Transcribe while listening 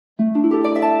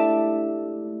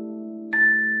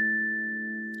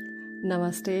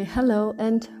Namaste, hello,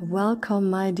 and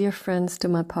welcome, my dear friends, to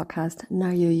my podcast,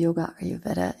 Naryo Yoga,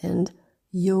 Ayurveda, and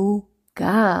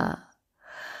Yoga.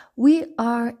 We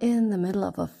are in the middle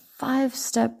of a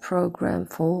 5-step program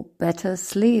for better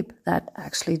sleep that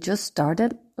actually just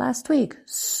started last week.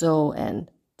 And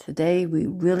today we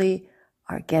really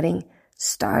are getting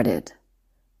started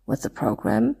with the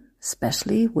program,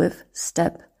 especially with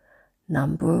step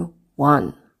number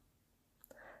 1.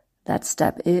 That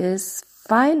step is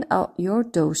find out your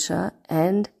dosha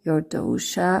and your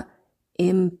dosha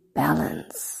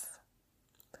imbalance.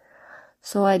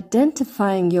 So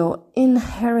identifying your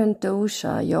inherent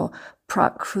dosha, your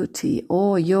prakruti,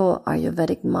 or your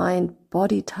Ayurvedic mind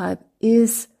body type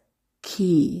is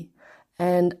key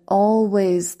and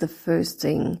always the first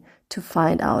thing to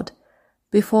find out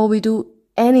before we do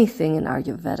anything in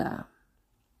Ayurveda.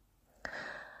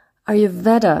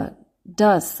 Ayurveda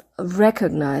does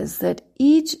recognize that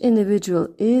each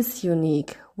individual is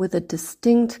unique with a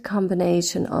distinct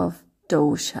combination of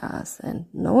doshas, and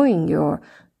knowing your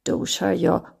dosha,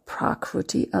 your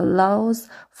prakruti, allows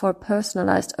for a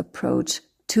personalized approach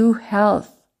to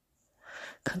health,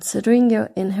 considering your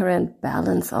inherent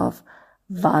balance of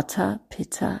vata,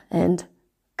 pitta, and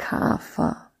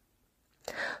kapha.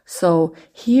 So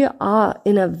here are,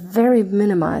 in a very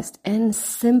minimized and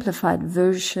simplified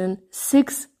version,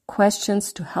 6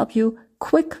 questions to help you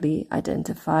quickly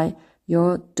identify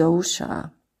your dosha.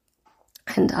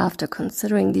 And after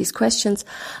considering these questions,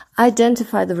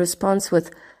 identify the response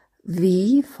with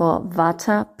V for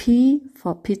Vata, P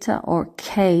for Pitta, or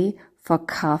K for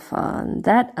Kapha. And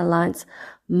that aligns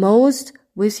most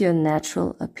with your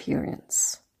natural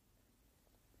appearance.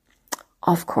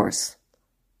 Of course,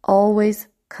 always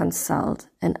consult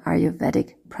an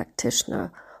Ayurvedic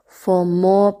practitioner for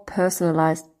more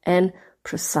personalized and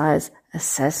precise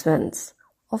assessments,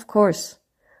 of course.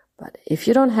 But if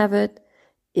you don't have it,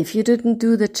 if you didn't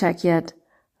do the check yet,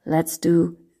 let's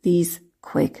do these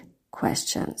quick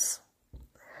questions.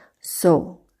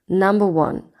 So, number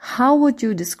 1, how would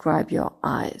you describe your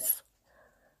eyes?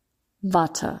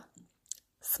 Vata,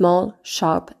 small,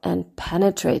 sharp, and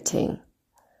penetrating.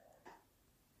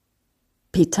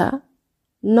 Pitta,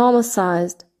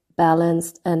 normal-sized,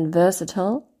 balanced, and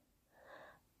versatile.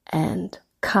 And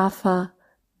Kapha,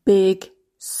 big,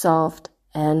 soft,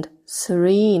 and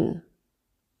serene.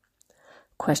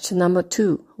 Question number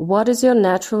 2. What is your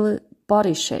natural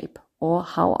body shape, or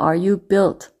how are you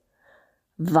built?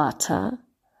 Vata,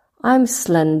 I'm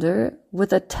slender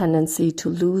with a tendency to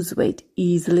lose weight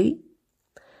easily.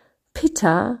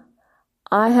 Pitta,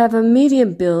 I have a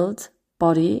medium build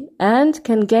body and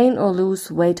can gain or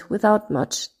lose weight without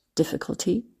much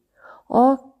difficulty.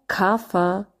 Or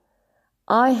Kapha,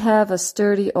 I have a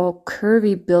sturdy or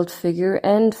curvy built figure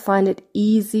and find it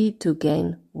easy to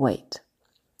gain weight.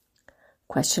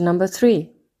 Question number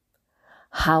 3.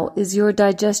 How is your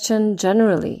digestion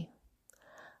generally?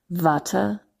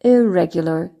 Vata,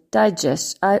 irregular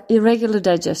digestion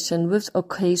with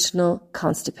occasional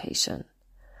constipation.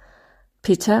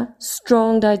 Pitta,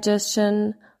 strong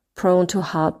digestion, prone to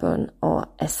heartburn or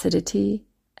acidity.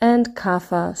 And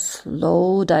Kapha,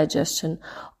 slow digestion,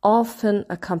 often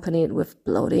accompanied with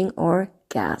bloating or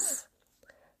gas.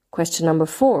 Question number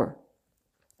 4.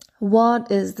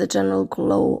 What is the general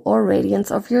glow or radiance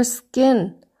of your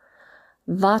skin?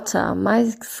 Vata, my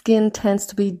skin tends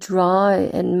to be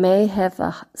dry and may have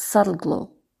a subtle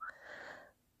glow.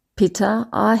 Pitta,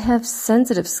 I have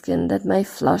sensitive skin that may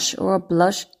flush or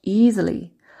blush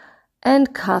easily.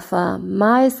 And Kapha,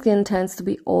 my skin tends to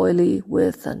be oily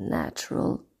with a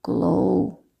natural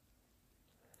glow.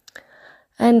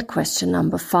 And question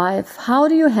number 5. How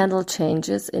do you handle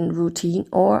changes in routine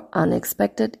or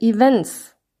unexpected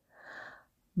events?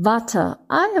 Vata,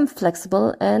 I am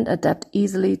flexible and adapt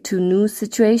easily to new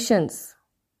situations.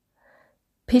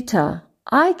 Pitta,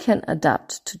 I can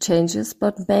adapt to changes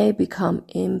but may become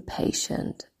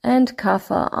impatient. And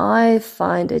Kapha, I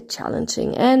find it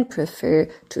challenging and prefer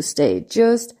to stay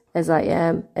just as I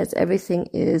am, as everything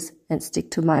is, and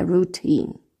stick to my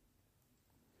routine.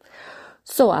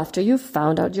 So after you've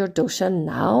found out your dosha,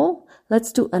 now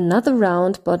let's do another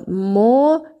round, but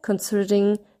more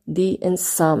considering the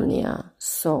insomnia.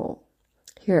 So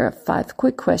here are 5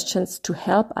 quick questions to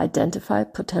help identify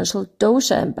potential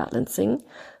dosha imbalancing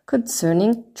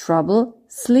concerning trouble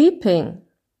sleeping.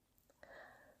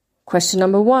 Question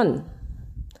number 1.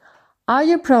 Are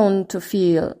you prone to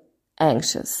feel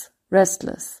anxious,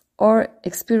 restless, or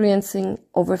experiencing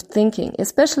overthinking,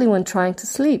 especially when trying to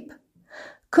sleep?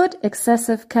 Could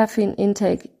excessive caffeine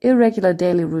intake, irregular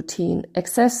daily routine,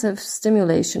 excessive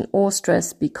stimulation, or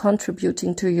stress be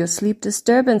contributing to your sleep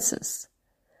disturbances?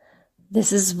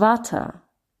 This is Vata.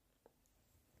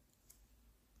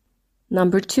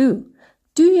 Number 2.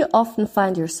 Do you often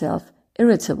find yourself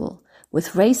irritable,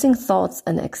 with racing thoughts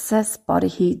and excess body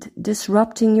heat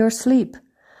disrupting your sleep?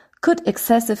 Could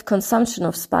excessive consumption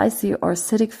of spicy or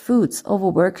acidic foods,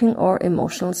 overworking, or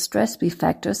emotional stress be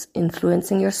factors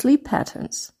influencing your sleep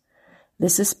patterns?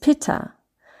 This is Pitta.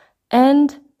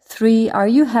 And 3. Are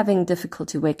you having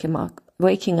difficulty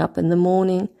waking up in the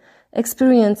morning,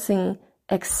 experiencing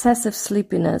excessive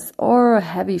sleepiness or a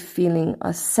heavy feeling,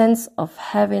 a sense of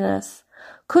heaviness?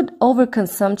 Could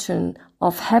overconsumption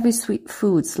of heavy sweet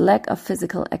foods, lack of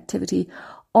physical activity,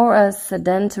 or a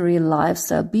sedentary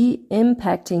lifestyle be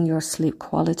impacting your sleep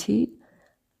quality?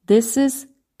 This is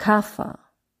Kapha.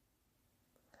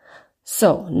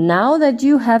 So, now that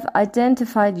you have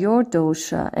identified your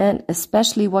dosha and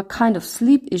especially what kind of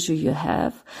sleep issue you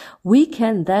have, we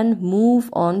can then move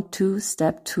on to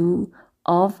step 2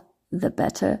 of the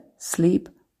Better Sleep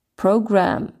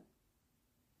program.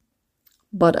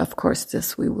 But of course,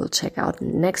 this we will check out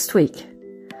next week.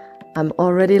 I'm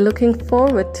already looking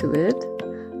forward to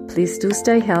it. Please do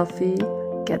stay healthy,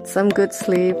 get some good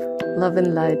sleep, love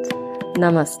and light.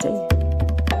 Namaste.